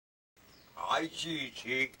Ay,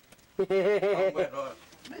 chichi. Hombre, no.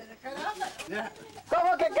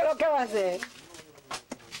 ¿Cómo que qué es lo que va a hacer?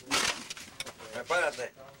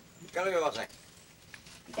 Espérate. ¿Qué es lo que va a hacer?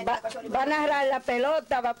 Va a narrar la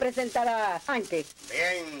pelota, va a presentar a Ángel.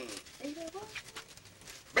 Bien.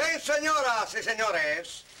 Bien, señoras y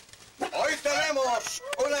señores. Hoy tenemos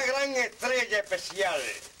una gran estrella especial.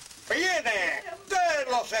 Viene de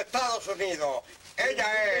los Estados Unidos.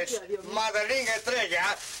 Ella es Madeline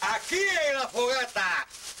Estrella. Aquí en la fogata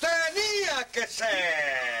tenía que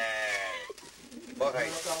ser. Por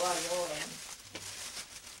ahí.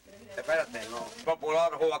 Espérate, no.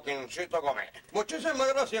 Popular Juaquincito Gómez. Muchísimas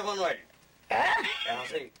gracias, Manuel. Es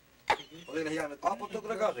así. Ah, pues tú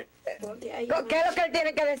crees que así. ¿Qué es lo que él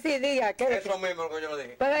tiene que decir? Diga. ¿qué es lo Eso mismo que yo le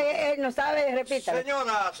dije. Pero él no sabe, repita.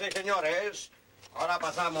 Señoras y señores, ahora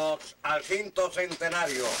pasamos al 5º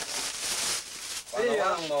centenario. Cuando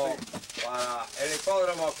vamos para el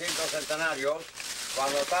hipódromo 5º centenario,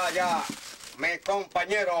 cuando está allá mi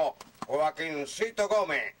compañero Joaquincito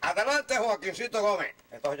Gómez. Adelante, Joaquincito Gómez.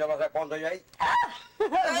 Entonces yo lo respondo yo ahí.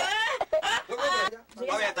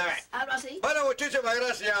 Está bien, está bien. Hablo así. Bueno, muchísimas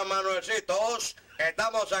gracias, Manuelcitos.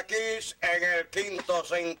 Estamos aquí en el 5º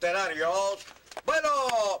centenario.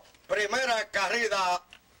 Bueno, primera carrera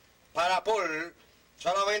para pool.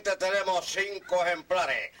 Solamente tenemos 5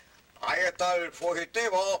 ejemplares. Ahí está el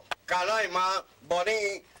fugitivo, Canaima,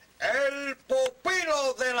 Boní, el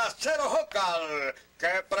pupilo del acero Jocal,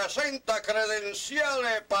 que presenta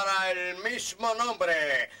credenciales para el mismo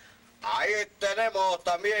nombre. Ahí tenemos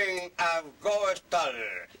también a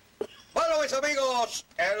Goestal. Bueno, mis amigos,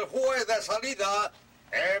 el juez de salida,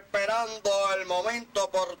 esperando el momento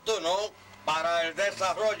oportuno para el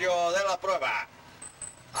desarrollo de la prueba.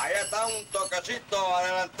 Ahí está un toquecito a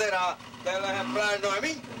delantera del ejemplar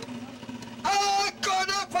Noemí. ¡Ah, con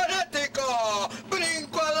el fanático!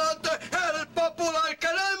 Brinco adelante el popular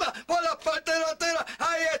Canalma por la parte delantera.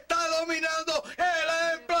 Ahí está dominando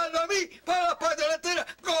el ejemplar Noemí por la parte delantera.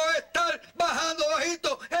 Goestal bajando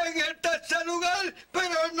bajito en el tercer lugar,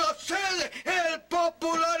 pero no cede el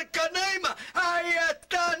popular Canaima. Ahí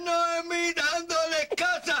está Noemí dándole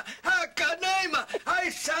casa a Canaima.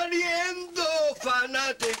 Ahí saliendo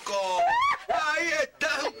fanático. Ahí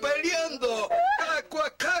están peleando caco a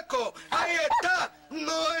caco. Ahí está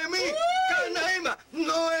Noemí, Canaima,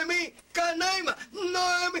 Noemí, Canaima,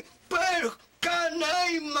 Noemí. Pero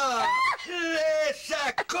Canaima le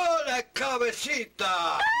sacó la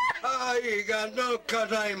cabecita. Ay, ganó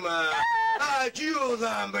Canaima.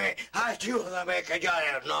 Ayúdame, ayúdame, que yo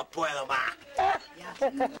no puedo más.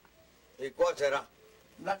 ¿Y cuál será?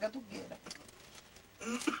 La que tú quieras.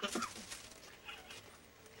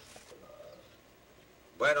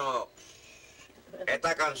 Bueno,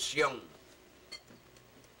 esta canción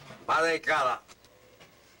va dedicada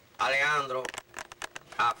a Alejandro,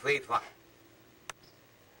 a FIFA.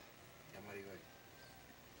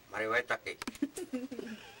 Maribel está aquí.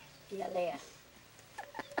 Y a Lea.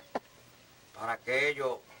 Para que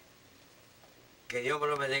ellos, que Dios me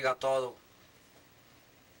lo bendiga a todos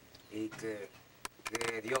y que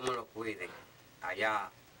Dios me lo cuide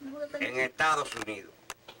allá en Estados Unidos.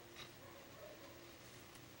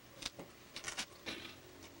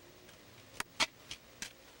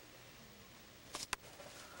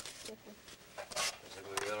 Se me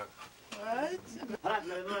olvidó la...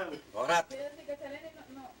 Ahora.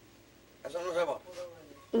 Eso no se va.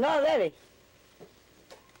 No, debe.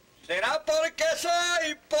 ¿Será porque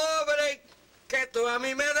soy pobre que tú a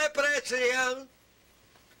mí me desprecias?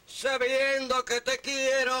 Sabiendo que te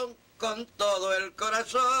quiero con todo el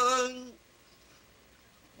corazón.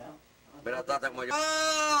 Mira, está como yo.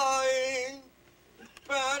 Ay,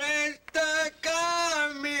 por este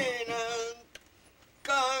camino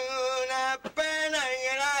con una pena en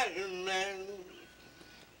el alma.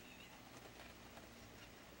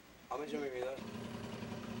 A mí se me olvidó.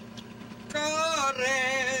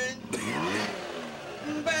 Corre,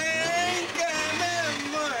 ven que me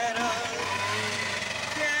muero,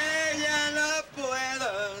 que ya no puedo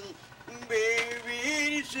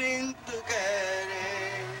vivir sin tu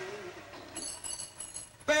querer.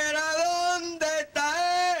 Pero ¿dónde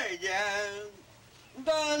está ella?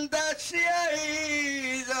 ¿Dónde se ha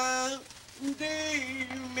ido?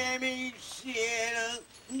 Dime mi cielo,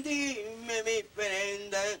 dime mi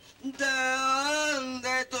prenda,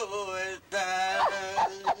 ¿dónde tú estás?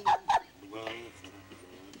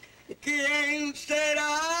 ¿Quién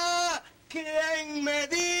será? ¿Quién me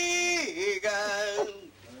diga?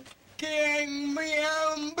 ¿Quién me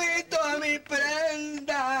ha visto a mi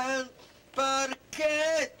prenda? ¿Por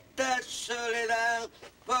qué esta soledad?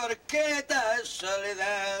 ¿Por qué esta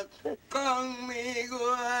soledad?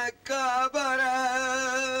 Conmigo acabará.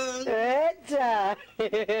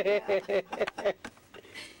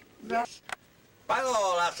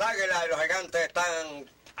 Bueno, las águilas y los gigantes están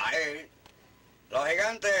ahí. Los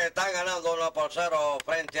gigantes están ganando 1-0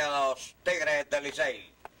 frente a los Tigres del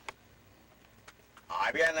Licey.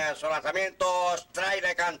 Ahí viene su lanzamiento. Strike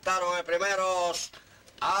de Cantando en primeros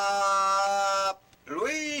a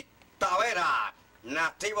Luis Tavera,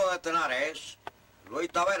 nativo de Tenares.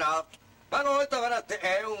 Luis Tavera. Bueno, Luis Tavera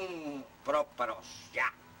es un próspero.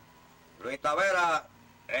 Ya. Luis Tavera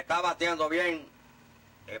está batiendo bien.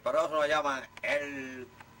 Y por eso lo llaman el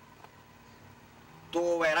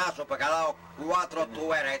tuberazo, porque ha dado 4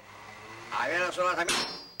 tuberes. Ahí viene su lanzamiento.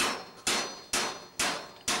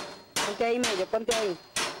 Ponte ahí medio, ponte ahí.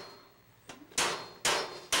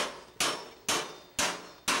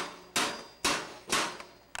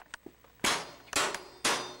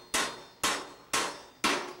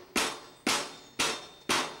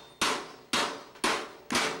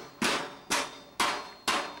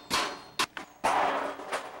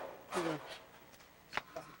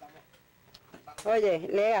 Oye,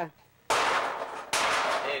 Lea.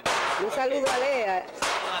 Un saludo a Lea.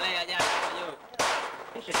 Saludo a Lea ya, yo.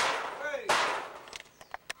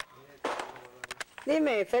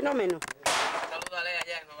 Dime, fenómeno. Saludo a Lea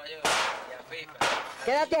allá en Nueva York y a FIFA.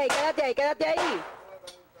 Quédate ahí, quédate ahí, quédate ahí.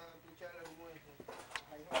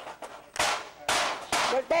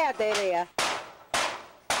 Voltéate, Lea.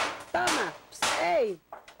 Toma. ¡Ey!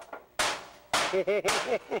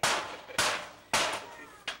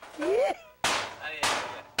 Ahí es,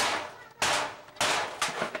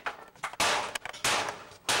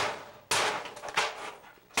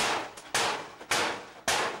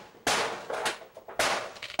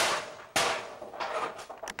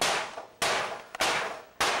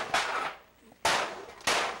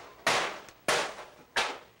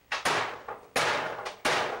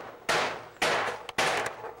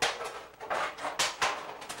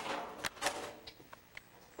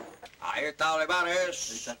 Ahí está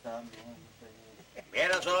Olivares.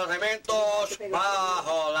 Vienen sus lanzamientos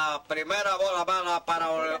bajo la primera bola mala para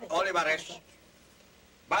Olivares.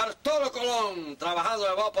 Bartolo Colón trabajando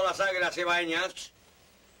de voz por las águilas ibaeñas.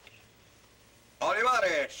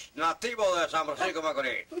 Olivares, nativo de San Francisco de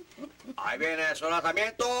Macorís. Ahí viene su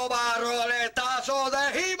lanzamiento, barroletazo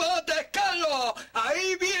de Gimonte Carlos.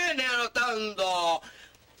 Ahí viene anotando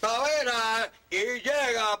Tavera y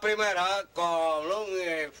llega a primera con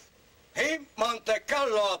un Monte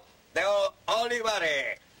Carlos de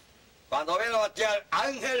Olivares. Cuando viene a batear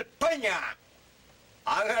Ángel Peña.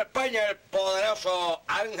 Ángel Peña, el poderoso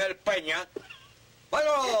Ángel Peña.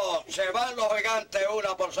 Bueno, se van los gigantes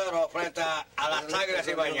 1-0 frente a las águilas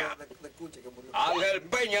ibaeñas. Ángel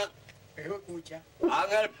Peña.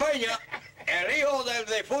 Ángel Peña, el hijo del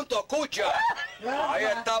difunto Cucha. Ahí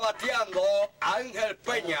está bateando Ángel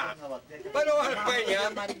Peña. Pero Ángel Peña,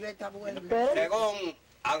 según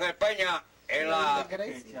Ángel Peña, en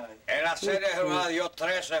la serie de radio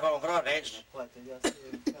 13 jonrones.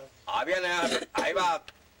 Ahí va.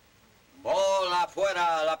 Bola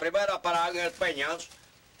afuera, la primera para Ángel Peña.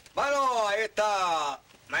 Bueno, ahí está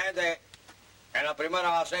Méndez en la primera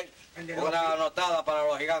base. Una anotada para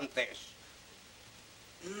los gigantes.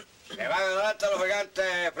 Se van adelante los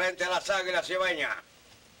gigantes frente a las águilas ibaeñas.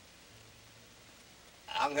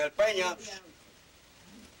 Ángel Peña.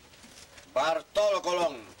 Bartolo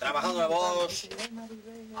Colón, trabajando de voz.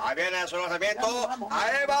 Ahí viene su lanzamiento.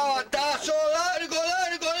 Ahí va, batazo largo,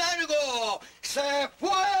 largo, largo. Se fue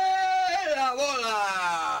la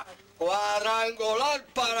bola. Cuadrangular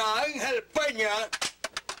para Ángel Peña.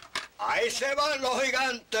 Ahí se van los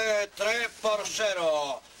gigantes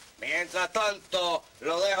 3-0. Mientras tanto,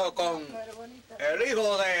 lo dejo con el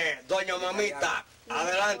hijo de Doña Mamita.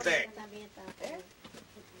 Adelante.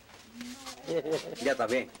 Ya está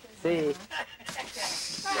bien. Sí.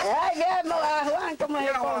 Ay, veamos a Juan cómo es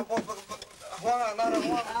el Juan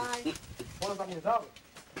también sabe.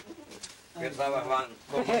 ¿Qué sabe Juan?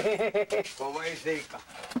 ¿Cómo es Zika?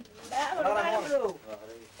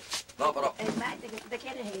 No, pero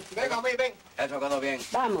Ven a mí, ven. eso quedó bien.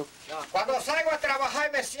 Vamos. Cuando salgo a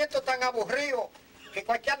trabajar me siento tan aburrido que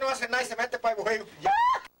cualquiera no hace nada y se mete para el bujeo.